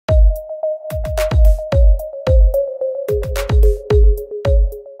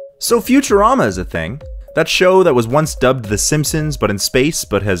So Futurama is a thing. That show that was once dubbed The Simpsons but in space,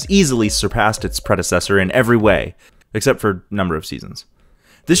 but has easily surpassed its predecessor in every way, except for number of seasons.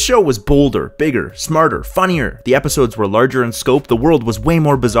 This show was bolder, bigger, smarter, funnier, the episodes were larger in scope, the world was way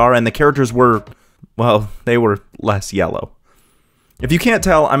more bizarre, and the characters were, well, they were less yellow. If you can't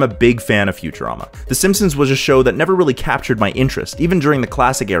tell, I'm a big fan of Futurama. The Simpsons was a show that never really captured my interest, even during the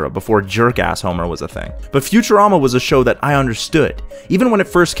classic era before jerk-ass Homer was a thing. But Futurama was a show that I understood, even when it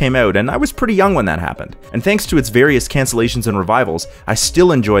first came out, and I was pretty young when that happened. And thanks to its various cancellations and revivals, I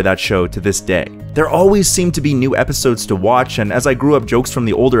still enjoy that show to this day. There always seemed to be new episodes to watch, and as I grew up, jokes from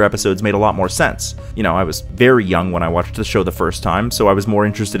the older episodes made a lot more sense. You know, I was very young when I watched the show the first time, so I was more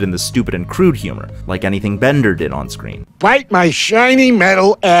interested in the stupid and crude humor, like anything Bender did on screen. Bite my shiny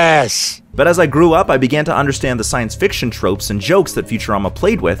metal ass! But as I grew up, I began to understand the science fiction tropes and jokes that Futurama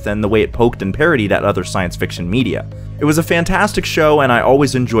played with and the way it poked and parodied at other science fiction media. It was a fantastic show and I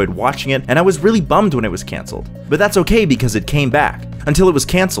always enjoyed watching it, and I was really bummed when it was cancelled. But that's okay because it came back. Until it was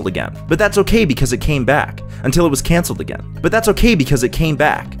cancelled again. But that's okay because it came back. Until it was cancelled again. But that's okay because it came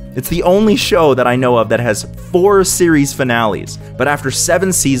back. It's the only show that I know of that has 4 series finales, but after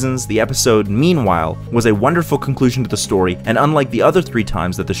 7 seasons, the episode Meanwhile was a wonderful conclusion to the story, and unlike the other 3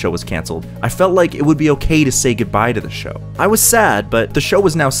 times that the show was cancelled, I felt like it would be okay to say goodbye to the show. I was sad, but the show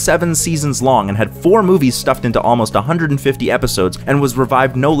was now 7 seasons long and had 4 movies stuffed into almost 150 episodes and was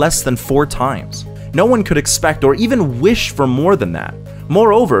revived no less than 4 times. No one could expect or even wish for more than that.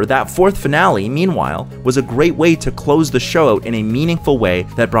 Moreover, that 4th finale, Meanwhile, was a great way to close the show out in a meaningful way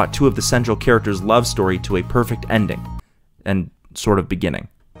that brought 2 of the central characters' love story to a perfect ending. And sort of beginning.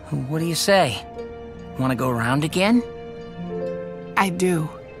 What do you say? Want to go around again? I do.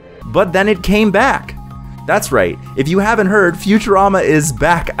 But then it came back. That's right, if you haven't heard, Futurama is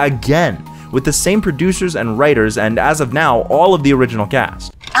back again, with the same producers and writers and, as of now, all of the original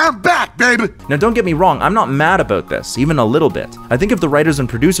cast. I'm back, baby! Now don't get me wrong, I'm not mad about this, even a little bit. I think if the writers and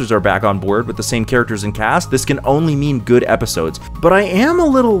producers are back on board with the same characters and cast, this can only mean good episodes, but I am a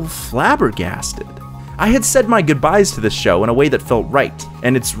little flabbergasted. I had said my goodbyes to this show in a way that felt right,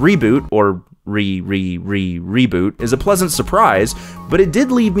 and its reboot, or reboot, is a pleasant surprise, but it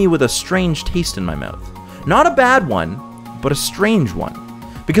did leave me with a strange taste in my mouth. Not a bad one, but a strange one.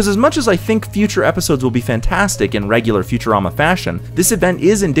 Because as much as I think future episodes will be fantastic in regular Futurama fashion, this event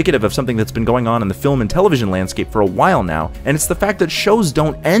is indicative of something that's been going on in the film and television landscape for a while now, and it's the fact that shows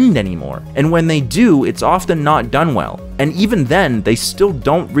don't end anymore. And when they do, it's often not done well. And even then, they still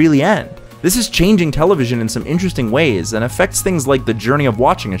don't really end. This is changing television in some interesting ways and affects things like the journey of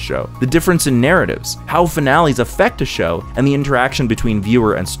watching a show, the difference in narratives, how finales affect a show, and the interaction between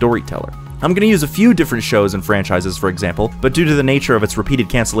viewer and storyteller. I'm going to use a few different shows and franchises for example, but due to the nature of its repeated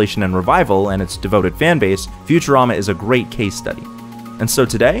cancellation and revival and its devoted fanbase, Futurama is a great case study. And so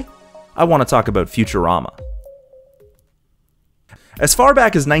today, I want to talk about Futurama. As far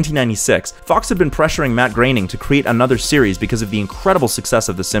back as 1996, Fox had been pressuring Matt Groening to create another series because of the incredible success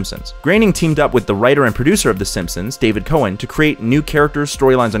of The Simpsons. Groening teamed up with the writer and producer of The Simpsons, David Cohen, to create new characters,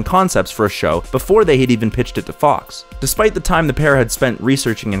 storylines, and concepts for a show before they had even pitched it to Fox. Despite the time the pair had spent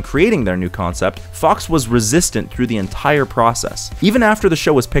researching and creating their new concept, Fox was resistant through the entire process. Even after the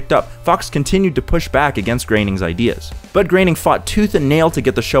show was picked up, Fox continued to push back against Groening's ideas. But Groening fought tooth and nail to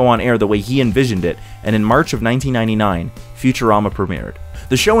get the show on air the way he envisioned it, and in March of 1999, Futurama premiered.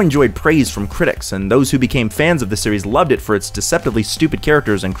 The show enjoyed praise from critics, and those who became fans of the series loved it for its deceptively stupid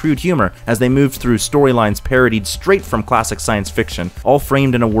characters and crude humor as they moved through storylines parodied straight from classic science fiction, all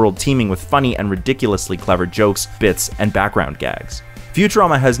framed in a world teeming with funny and ridiculously clever jokes, bits, and background gags.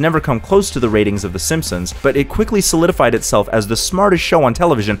 Futurama has never come close to the ratings of The Simpsons, but it quickly solidified itself as the smartest show on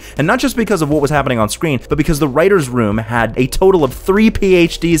television, and not just because of what was happening on screen, but because the writer's room had a total of 3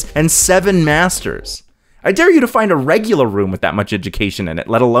 PhDs and 7 masters. I dare you to find a regular room with that much education in it,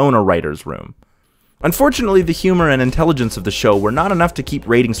 let alone a writer's room. Unfortunately, the humor and intelligence of the show were not enough to keep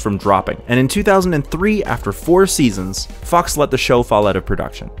ratings from dropping, and in 2003, after 4 seasons, Fox let the show fall out of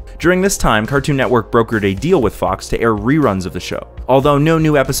production. During this time, Cartoon Network brokered a deal with Fox to air reruns of the show. Although no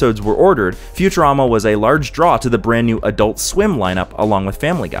new episodes were ordered, Futurama was a large draw to the brand new Adult Swim lineup along with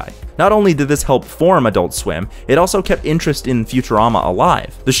Family Guy. Not only did this help form Adult Swim, it also kept interest in Futurama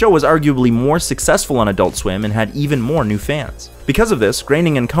alive. The show was arguably more successful on Adult Swim and had even more new fans. Because of this,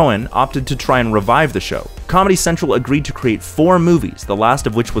 Groening and Cohen opted to try and revive the show. Comedy Central agreed to create 4 movies, the last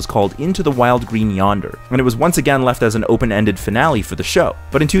of which was called Into the Wild Green Yonder, and it was once again left as an open-ended finale for the show.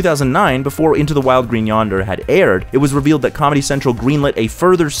 But in 2009, before Into the Wild Green Yonder had aired, it was revealed that Comedy Central greenlit a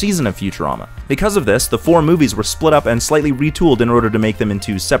further season of Futurama. Because of this, the 4 movies were split up and slightly retooled in order to make them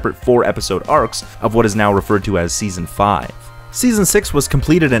into separate 4-episode arcs of what is now referred to as Season 5. Season 6 was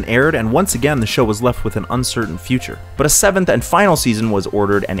completed and aired, and once again the show was left with an uncertain future. But a 7th and final season was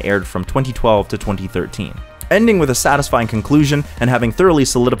ordered and aired from 2012 to 2013. Ending with a satisfying conclusion and having thoroughly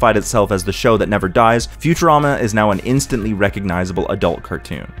solidified itself as the show that never dies, Futurama is now an instantly recognizable adult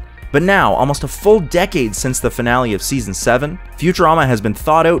cartoon. But now, almost a full decade since the finale of Season 7, Futurama has been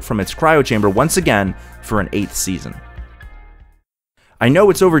thawed out from its cryo chamber once again for an 8th season. I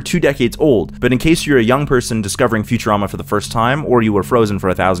know it's over 2 decades old, but in case you're a young person discovering Futurama for the first time, or you were frozen for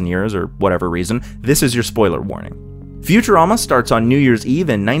 1,000 years or whatever reason, this is your spoiler warning. Futurama starts on New Year's Eve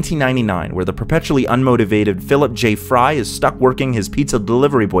in 1999, where the perpetually unmotivated Philip J. Fry is stuck working his pizza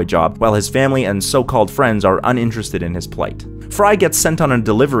delivery boy job while his family and so-called friends are uninterested in his plight. Fry gets sent on a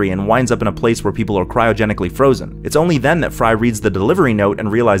delivery and winds up in a place where people are cryogenically frozen. It's only then that Fry reads the delivery note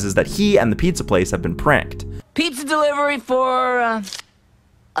and realizes that he and the pizza place have been pranked. Pizza delivery for,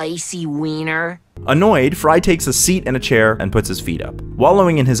 icy wiener. Annoyed, Fry takes a seat in a chair and puts his feet up.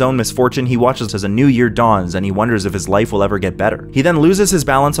 Wallowing in his own misfortune, he watches as a new year dawns and he wonders if his life will ever get better. He then loses his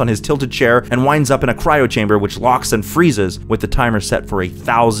balance on his tilted chair and winds up in a cryo chamber which locks and freezes with the timer set for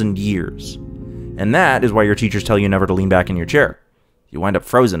 1,000 years. And that is why your teachers tell you never to lean back in your chair. You wind up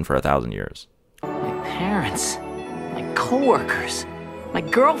frozen for 1,000 years. My parents, my coworkers, my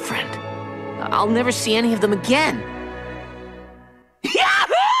girlfriend. I'll never see any of them again.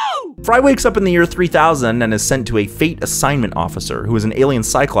 Fry wakes up in the year 3000 and is sent to a Fate Assignment Officer, who is an alien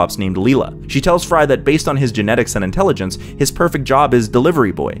cyclops named Leela. She tells Fry that based on his genetics and intelligence, his perfect job is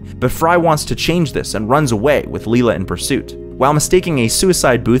delivery boy, but Fry wants to change this and runs away with Leela in pursuit. While mistaking a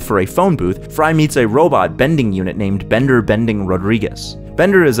suicide booth for a phone booth, Fry meets a robot bending unit named Bender Bending Rodriguez.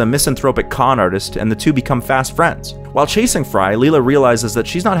 Bender is a misanthropic con artist, and the two become fast friends. While chasing Fry, Leela realizes that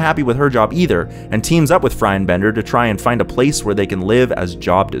she's not happy with her job either, and teams up with Fry and Bender to try and find a place where they can live as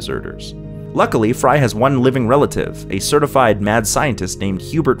job deserters. Luckily, Fry has one living relative, a certified mad scientist named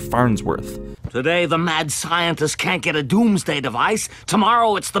Hubert Farnsworth. Today the mad scientist can't get a doomsday device.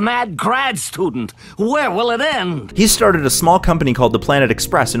 Tomorrow it's the mad grad student. Where will it end? He started a small company called the Planet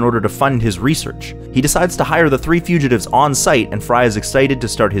Express in order to fund his research. He decides to hire the 3 fugitives on site, and Fry is excited to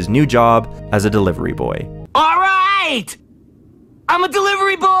start his new job as a delivery boy. All right! I'm a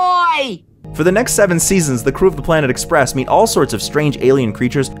delivery boy! For the next 7 seasons, the crew of the Planet Express meet all sorts of strange alien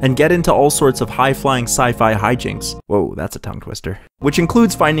creatures and get into all sorts of high-flying sci-fi hijinks. Whoa, that's a tongue twister. Which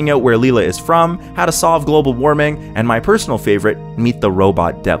includes finding out where Leela is from, how to solve global warming, and my personal favorite, meet the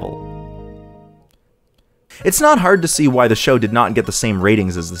robot devil. It's not hard to see why the show did not get the same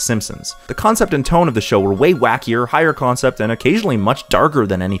ratings as The Simpsons. The concept and tone of the show were way wackier, higher concept, and occasionally much darker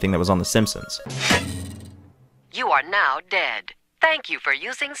than anything that was on The Simpsons. You are now dead. Thank you for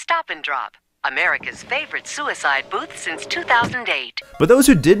using Stop and Drop, America's favorite suicide booth since 2008. But those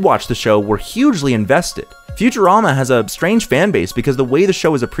who did watch the show were hugely invested. Futurama has a strange fan base because the way the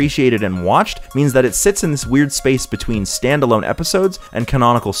show is appreciated and watched means that it sits in this weird space between standalone episodes and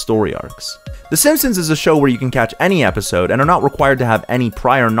canonical story arcs. The Simpsons is a show where you can catch any episode and are not required to have any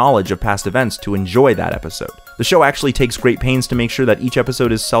prior knowledge of past events to enjoy that episode. The show actually takes great pains to make sure that each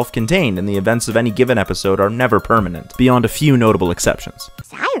episode is self-contained, and the events of any given episode are never permanent, beyond a few notable exceptions.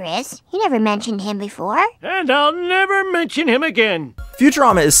 Cyrus? You never mentioned him before. And I'll never mention him again.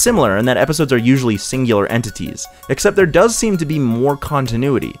 Futurama is similar in that episodes are usually singular entities, except there does seem to be more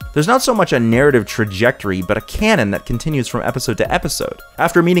continuity. There's not so much a narrative trajectory, but a canon that continues from episode to episode.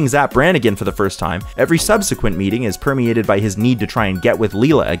 After meeting Zapp Brannigan for the first time, every subsequent meeting is permeated by his need to try and get with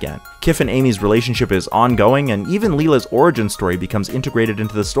Leela again. Kif and Amy's relationship is ongoing, and even Leela's origin story becomes integrated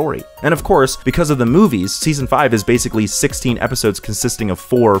into the story. And of course, because of the movies, Season 5 is basically 16 episodes consisting of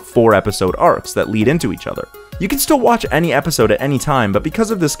 4 4-episode arcs that lead into each other. You can still watch any episode at any time, but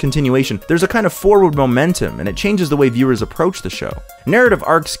because of this continuation, there's a kind of forward momentum, and it changes the way viewers approach the show. Narrative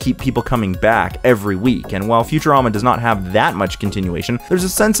arcs keep people coming back every week, and while Futurama does not have that much continuation, there's a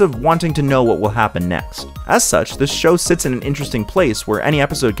sense of wanting to know what will happen next. As such, this show sits in an interesting place where any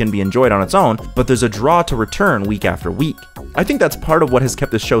episode can be enjoyed on its own, but there's a draw to return week after week. I think that's part of what has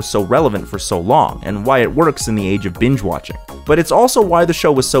kept this show so relevant for so long, and why it works in the age of binge watching. But it's also why the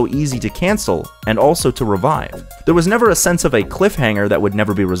show was so easy to cancel, and also to revive. There was never a sense of a cliffhanger that would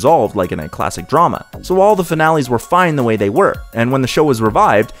never be resolved like in a classic drama, so all the finales were fine the way they were, and when the show was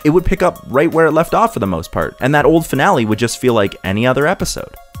revived, it would pick up right where it left off for the most part, and that old finale would just feel like any other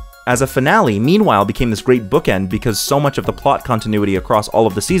episode. As a finale, Meanwhile became this great bookend because so much of the plot continuity across all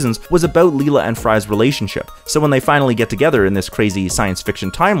of the seasons was about Leela and Fry's relationship, so when they finally get together in this crazy science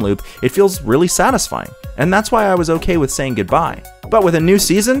fiction time loop, it feels really satisfying, and that's why I was okay with saying goodbye. But with a new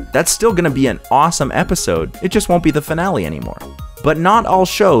season, that's still gonna be an awesome episode, it just won't be the finale anymore. But not all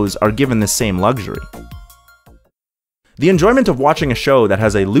shows are given the same luxury. The enjoyment of watching a show that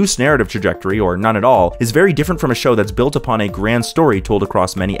has a loose narrative trajectory, or none at all, is very different from a show that's built upon a grand story told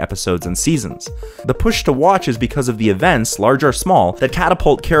across many episodes and seasons. The push to watch is because of the events, large or small, that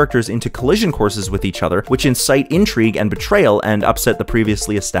catapult characters into collision courses with each other, which incite intrigue and betrayal and upset the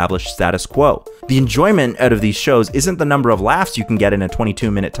previously established status quo. The enjoyment out of these shows isn't the number of laughs you can get in a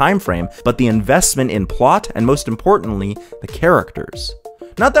 22-minute time frame, but the investment in plot, and most importantly, the characters.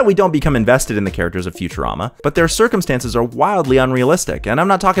 Not that we don't become invested in the characters of Futurama, but their circumstances are wildly unrealistic, and I'm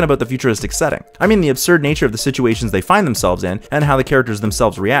not talking about the futuristic setting. I mean the absurd nature of the situations they find themselves in, and how the characters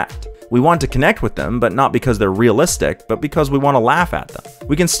themselves react. We want to connect with them, but not because they're realistic, but because we want to laugh at them.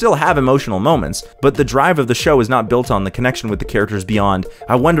 We can still have emotional moments, but the drive of the show is not built on the connection with the characters beyond,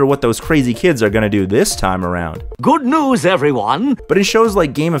 I wonder what those crazy kids are gonna do this time around. Good news, everyone! But in shows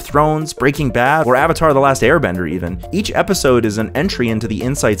like Game of Thrones, Breaking Bad, or Avatar: The Last Airbender even, each episode is an entry into the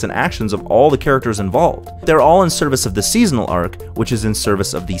insights and actions of all the characters involved. They're all in service of the seasonal arc, which is in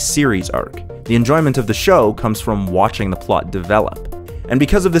service of the series arc. The enjoyment of the show comes from watching the plot develop. And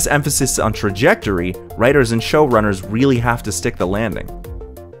because of this emphasis on trajectory, writers and showrunners really have to stick the landing.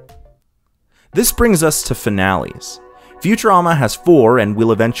 This brings us to finales. Futurama has 4 and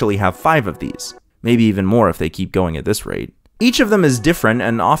will eventually have 5 of these. Maybe even more if they keep going at this rate. Each of them is different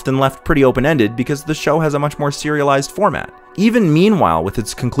and often left pretty open-ended because the show has a much more serialized format. Even Meanwhile, with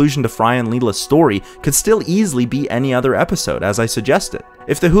its conclusion to Fry and Leela's story, could still easily be any other episode, as I suggested.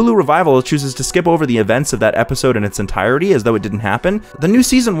 If the Hulu revival chooses to skip over the events of that episode in its entirety as though it didn't happen, the new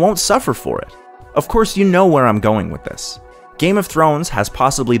season won't suffer for it. Of course, you know where I'm going with this. Game of Thrones has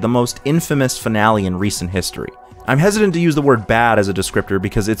possibly the most infamous finale in recent history. I'm hesitant to use the word bad as a descriptor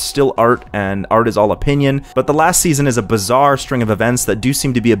because it's still art, and art is all opinion, but the last season is a bizarre string of events that do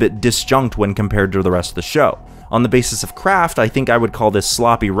seem to be a bit disjunct when compared to the rest of the show. On the basis of craft, I think I would call this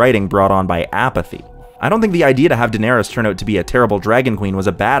sloppy writing brought on by apathy. I don't think the idea to have Daenerys turn out to be a terrible dragon queen was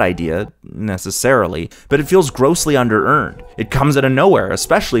a bad idea, necessarily, but it feels grossly under-earned. It comes out of nowhere,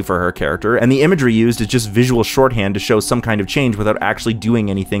 especially for her character, and the imagery used is just visual shorthand to show some kind of change without actually doing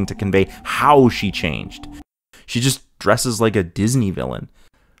anything to convey how she changed. She just dresses like a Disney villain.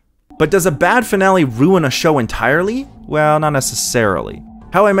 But does a bad finale ruin a show entirely? Well, not necessarily.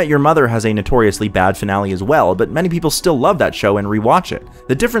 How I Met Your Mother has a notoriously bad finale as well, but many people still love that show and rewatch it.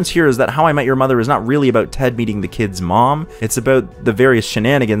 The difference here is that How I Met Your Mother is not really about Ted meeting the kid's mom, it's about the various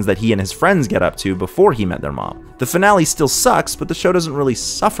shenanigans that he and his friends get up to before he met their mom. The finale still sucks, but the show doesn't really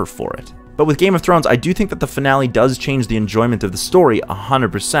suffer for it. But with Game of Thrones, I do think that the finale does change the enjoyment of the story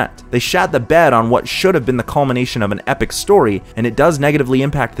 100%. They shat the bed on what should have been the culmination of an epic story, and it does negatively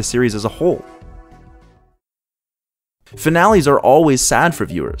impact the series as a whole. Finales are always sad for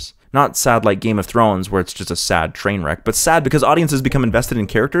viewers. Not sad like Game of Thrones, where it's just a sad train wreck, but sad because audiences become invested in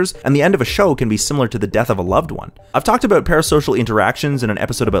characters, and the end of a show can be similar to the death of a loved one. I've talked about parasocial interactions in an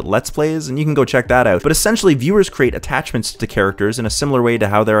episode about Let's Plays, and you can go check that out, but essentially viewers create attachments to characters in a similar way to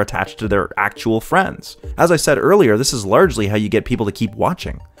how they're attached to their actual friends. As I said earlier, this is largely how you get people to keep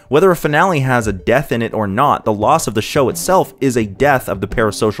watching. Whether a finale has a death in it or not, the loss of the show itself is a death of the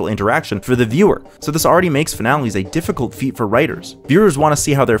parasocial interaction for the viewer, so this already makes finales a difficult feat for writers. Viewers want to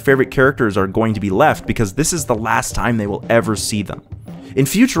see how their favorite characters are going to be left because this is the last time they will ever see them. In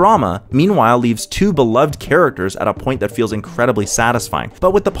Futurama, Meanwhile leaves 2 beloved characters at a point that feels incredibly satisfying,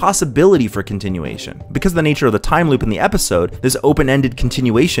 but with the possibility for continuation. Because of the nature of the time loop in the episode, this open-ended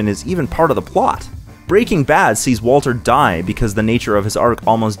continuation is even part of the plot. Breaking Bad sees Walter die because the nature of his arc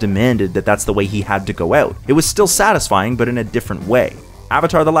almost demanded that that's the way he had to go out. It was still satisfying, but in a different way.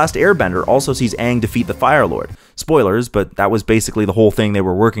 Avatar: The Last Airbender also sees Aang defeat the Fire Lord. Spoilers, but that was basically the whole thing they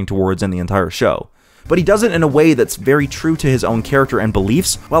were working towards in the entire show. But he does it in a way that's very true to his own character and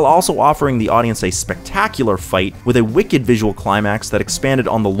beliefs, while also offering the audience a spectacular fight with a wicked visual climax that expanded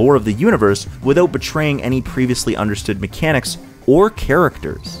on the lore of the universe without betraying any previously understood mechanics or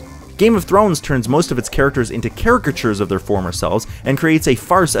characters. Game of Thrones turns most of its characters into caricatures of their former selves and creates a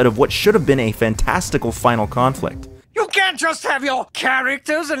farce out of what should have been a fantastical final conflict. You can't just have your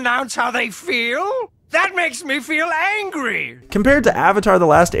characters announce how they feel. That makes me feel angry! Compared to Avatar: The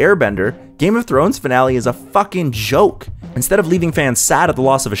Last Airbender, Game of Thrones' finale is a fucking joke. Instead of leaving fans sad at the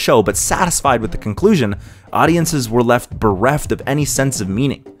loss of a show but satisfied with the conclusion, audiences were left bereft of any sense of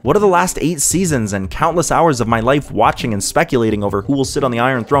meaning. What do the last 8 seasons and countless hours of my life watching and speculating over who will sit on the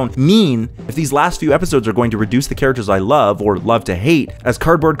Iron Throne mean if these last few episodes are going to reduce the characters I love, or love to hate, as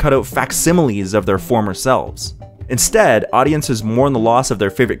cardboard cutout facsimiles of their former selves? Instead, audiences mourn the loss of their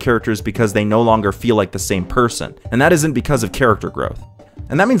favorite characters because they no longer feel like the same person, and that isn't because of character growth.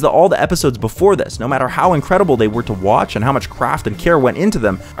 And that means that all the episodes before this, no matter how incredible they were to watch and how much craft and care went into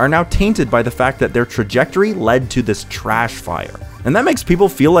them, are now tainted by the fact that their trajectory led to this trash fire. And that makes people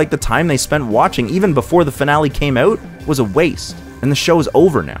feel like the time they spent watching even before the finale came out was a waste, and the show is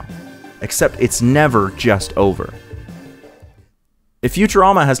over now. Except it's never just over. If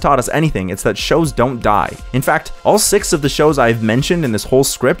Futurama has taught us anything, it's that shows don't die. In fact, all 6 of the shows I've mentioned in this whole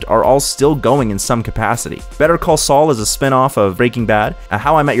script are all still going in some capacity. Better Call Saul is a spin-off of Breaking Bad.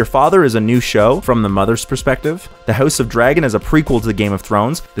 How I Met Your Father is a new show from the mother's perspective. The House of Dragon is a prequel to the Game of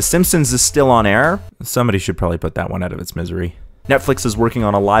Thrones. The Simpsons is still on air. Somebody should probably put that one out of its misery. Netflix is working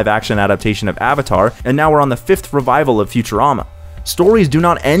on a live-action adaptation of Avatar, and now we're on the 5th revival of Futurama. Stories do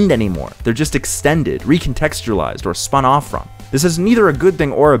not end anymore. They're just extended, recontextualized, or spun off from. This is neither a good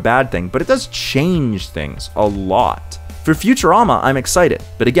thing or a bad thing, but it does change things a lot. For Futurama, I'm excited,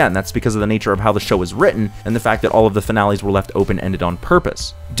 but again, that's because of the nature of how the show is written and the fact that all of the finales were left open-ended on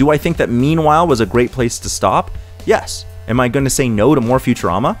purpose. Do I think that Meanwhile was a great place to stop? Yes. Am I going to say no to more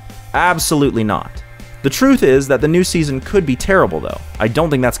Futurama? Absolutely not. The truth is that the new season could be terrible though. I don't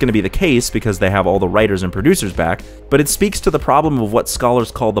think that's going to be the case because they have all the writers and producers back, but it speaks to the problem of what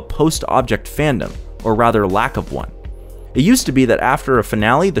scholars call the post-object fandom, or rather lack of one. It used to be that after a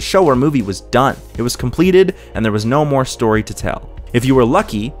finale, the show or movie was done. It was completed, and there was no more story to tell. If you were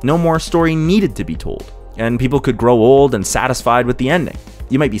lucky, no more story needed to be told, and people could grow old and satisfied with the ending.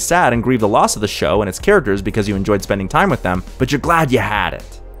 You might be sad and grieve the loss of the show and its characters because you enjoyed spending time with them, but you're glad you had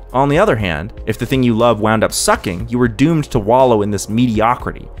it. On the other hand, if the thing you love wound up sucking, you were doomed to wallow in this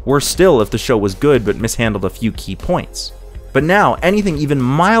mediocrity. Worse still if the show was good but mishandled a few key points. But now, anything even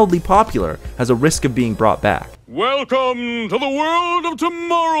mildly popular has a risk of being brought back. Welcome to the world of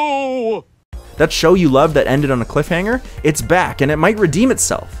tomorrow! That show you loved that ended on a cliffhanger? It's back, and it might redeem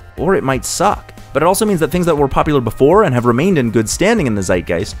itself. Or it might suck. But it also means that things that were popular before and have remained in good standing in the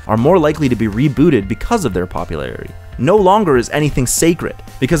zeitgeist are more likely to be rebooted because of their popularity. No longer is anything sacred,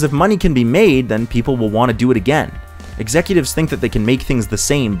 because if money can be made, then people will want to do it again. Executives think that they can make things the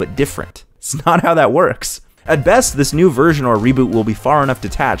same but different. It's not how that works. At best, this new version or reboot will be far enough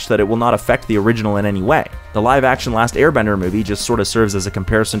detached that it will not affect the original in any way. The live-action Last Airbender movie just sort of serves as a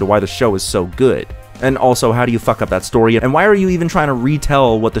comparison to why the show is so good. And also, how do you fuck up that story, and why are you even trying to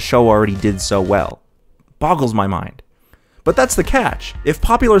retell what the show already did so well? Boggles my mind. But that's the catch. If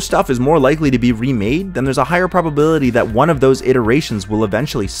popular stuff is more likely to be remade, then there's a higher probability that one of those iterations will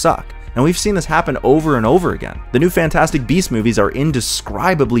eventually suck. And we've seen this happen over and over again. The new Fantastic Beasts movies are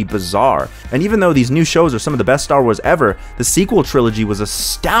indescribably bizarre, and even though these new shows are some of the best Star Wars ever, the sequel trilogy was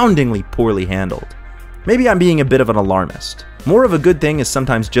astoundingly poorly handled. Maybe I'm being a bit of an alarmist. More of a good thing is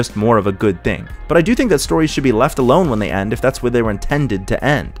sometimes just more of a good thing, but I do think that stories should be left alone when they end if that's where they were intended to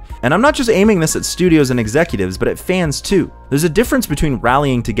end. And I'm not just aiming this at studios and executives, but at fans too. There's a difference between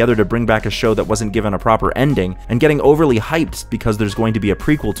rallying together to bring back a show that wasn't given a proper ending and getting overly hyped because there's going to be a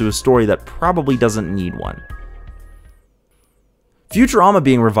prequel to a story that probably doesn't need one. Futurama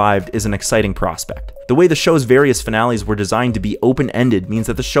being revived is an exciting prospect. The way the show's various finales were designed to be open-ended means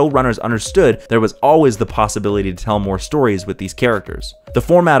that the showrunners understood there was always the possibility to tell more stories with these characters. The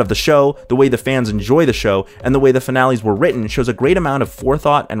format of the show, the way the fans enjoy the show, and the way the finales were written shows a great amount of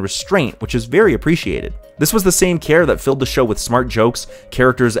forethought and restraint, which is very appreciated. This was the same care that filled the show with smart jokes,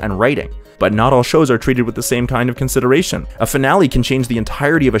 characters, and writing. But not all shows are treated with the same kind of consideration. A finale can change the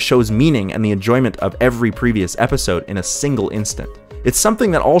entirety of a show's meaning and the enjoyment of every previous episode in a single instant. It's something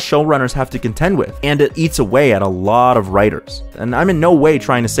that all showrunners have to contend with, and it eats away at a lot of writers. And I'm in no way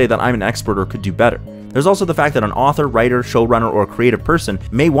trying to say that I'm an expert or could do better. There's also the fact that an author, writer, showrunner, or creative person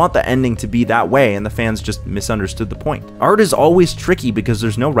may want the ending to be that way and the fans just misunderstood the point. Art is always tricky because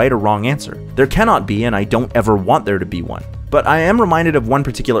there's no right or wrong answer. There cannot be, and I don't ever want there to be one. But I am reminded of one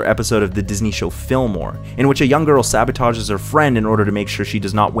particular episode of the Disney show Fillmore, in which a young girl sabotages her friend in order to make sure she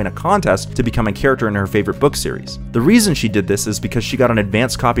does not win a contest to become a character in her favorite book series. The reason she did this is because she got an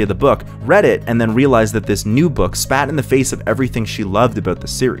advanced copy of the book, read it, and then realized that this new book spat in the face of everything she loved about the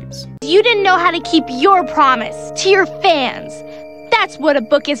series. You didn't know how to keep your promise to your fans. That's what a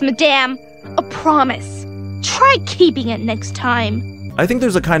book is, madame. A promise. Try keeping it next time. I think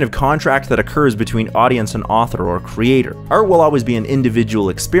there's a kind of contract that occurs between audience and author or creator. Art will always be an individual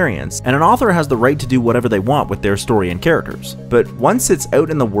experience, and an author has the right to do whatever they want with their story and characters. But once it's out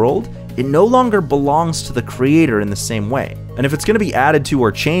in the world, it no longer belongs to the creator in the same way. And if it's going to be added to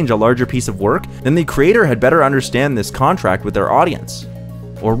or change a larger piece of work, then the creator had better understand this contract with their audience,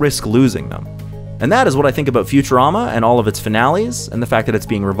 or risk losing them. And that is what I think about Futurama and all of its finales, and the fact that it's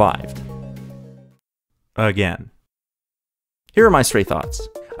being revived. Again. Here are my stray thoughts.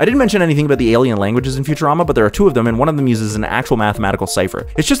 I didn't mention anything about the alien languages in Futurama, but there are 2 of them, and one of them uses an actual mathematical cipher.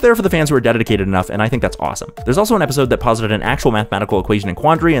 It's just there for the fans who are dedicated enough, and I think that's awesome. There's also an episode that posited an actual mathematical equation in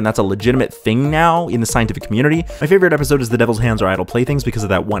quandary, and that's a legitimate thing now in the scientific community. My favorite episode is The Devil's Hands Are Idle Playthings because of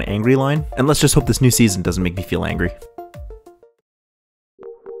that one angry line, and let's just hope this new season doesn't make me feel angry.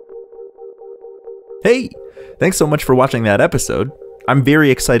 Hey! Thanks so much for watching that episode. I'm very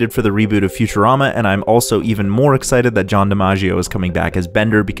excited for the reboot of Futurama, and I'm also even more excited that John DiMaggio is coming back as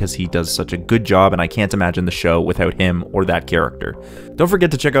Bender because he does such a good job, and I can't imagine the show without him or that character. Don't forget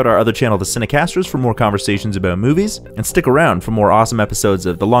to check out our other channel, the Cinemasters, for more conversations about movies, and stick around for more awesome episodes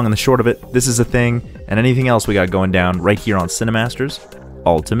of The Long and the Short of It, This Is a Thing, and anything else we got going down right here on Cinemasters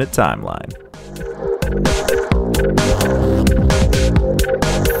Ultimate Timeline.